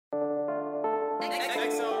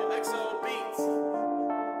XO beats.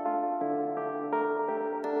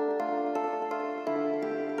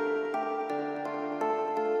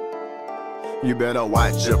 You better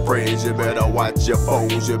watch your friends, you better watch your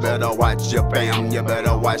foes, you better watch your fam, you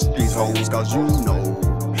better watch these hoes, cause you know,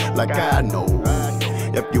 like I know,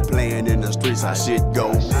 if you playing in the streets how shit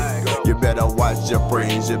go. You better watch your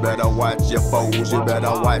friends, you better watch your foes, you better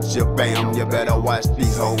watch your fam, you better watch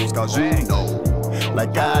these hoes, cause you know,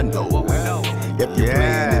 like I know, if you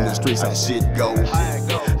playing in the streets how shit go.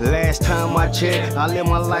 Last time I checked, I live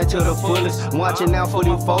my life to the fullest. Watching out for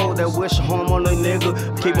these foes that wish harm on a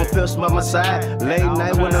nigga. Keep a pistol by my side, late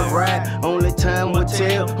night when I ride. Only time will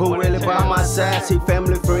tell who really by my side. See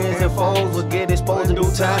family, friends, and foes will get exposed in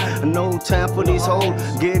due time. No time for these hoes,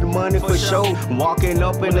 get money for show. Walking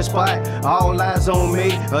up in the spot, all eyes on me.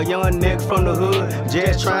 A young nigga from the hood,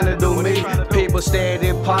 just trying to do me. People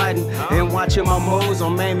steady potting and watching my moves.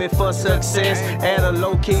 I'm aiming for success at a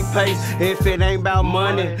low-key pace. If it ain't about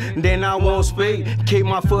money, then I won't speak. Keep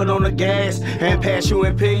my foot on the gas and pass you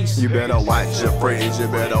in peace. You better watch your friends, you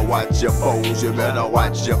better watch your foes, you better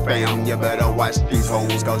watch your fam, you better watch these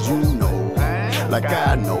hoes, cause you know, like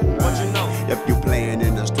I know, if you playing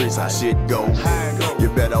in the streets how shit go. You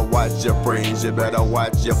better watch your friends, you better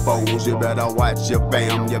watch your foes, you better watch your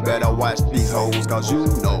fam, you better watch these hoes, cause you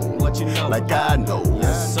know, like I know,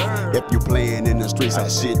 if you playing in the streets how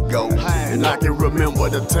shit go. And I can remember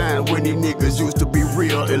the time when these niggas used to be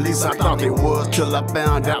real, at least I thought they was, till I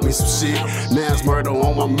found out me some shit. Now it's murder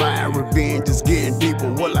on my mind, revenge is getting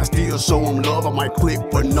deeper. Will I still show them love? I might click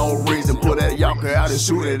for no reason. Put that yoker out and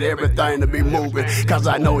shoot at everything to be moving, cause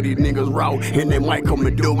I know these niggas raw and they might come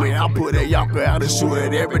and do me. I put that yoker out and shoot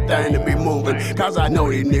at everything to be moving, cause I know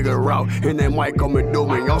these niggas raw and they might come and do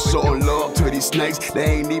me. I'm showing love to these snakes, they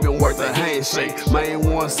ain't even worth a handshake. Main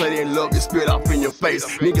one say they love you, spit off in your face.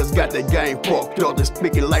 Niggas got the game fucked up, they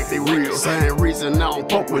speaking like they real. Same reason I don't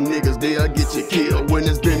fuck with niggas, they'll get you killed. When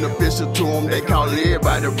it's beneficial to them, they call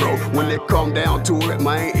everybody bro. When they come down to it,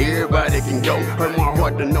 man, everybody can go. Hurt my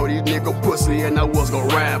heart to know these niggas pussy and I was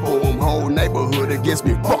gonna ride for them. Whole neighborhood against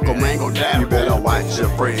me, fuck them, ain't gon' die. You better watch your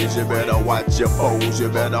friends, you better watch your foes, you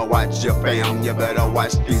better watch your fam, you better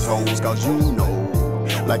watch these hoes, cause you know,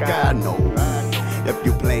 like I know, if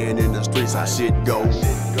you playing in the streets how shit go.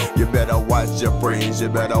 You better watch your friends, you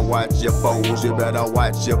better watch your foes, you better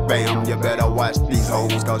watch your fam, you better watch these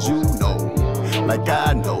hoes, cause you know, like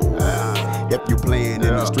I know, if you playing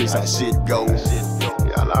in the streets how shit go.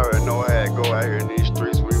 Y'all already know how it go out here in these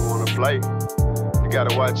streets when you wanna play. You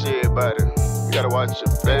gotta watch everybody. You gotta watch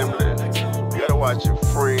your family. You gotta watch your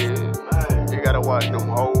friends. You gotta watch them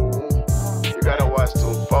hoes. You gotta watch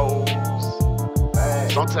them foes.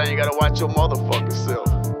 Sometimes you gotta watch your motherfucking self.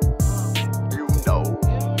 You know,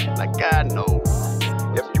 like I know,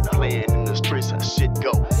 if you playing in the streets how shit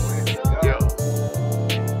go.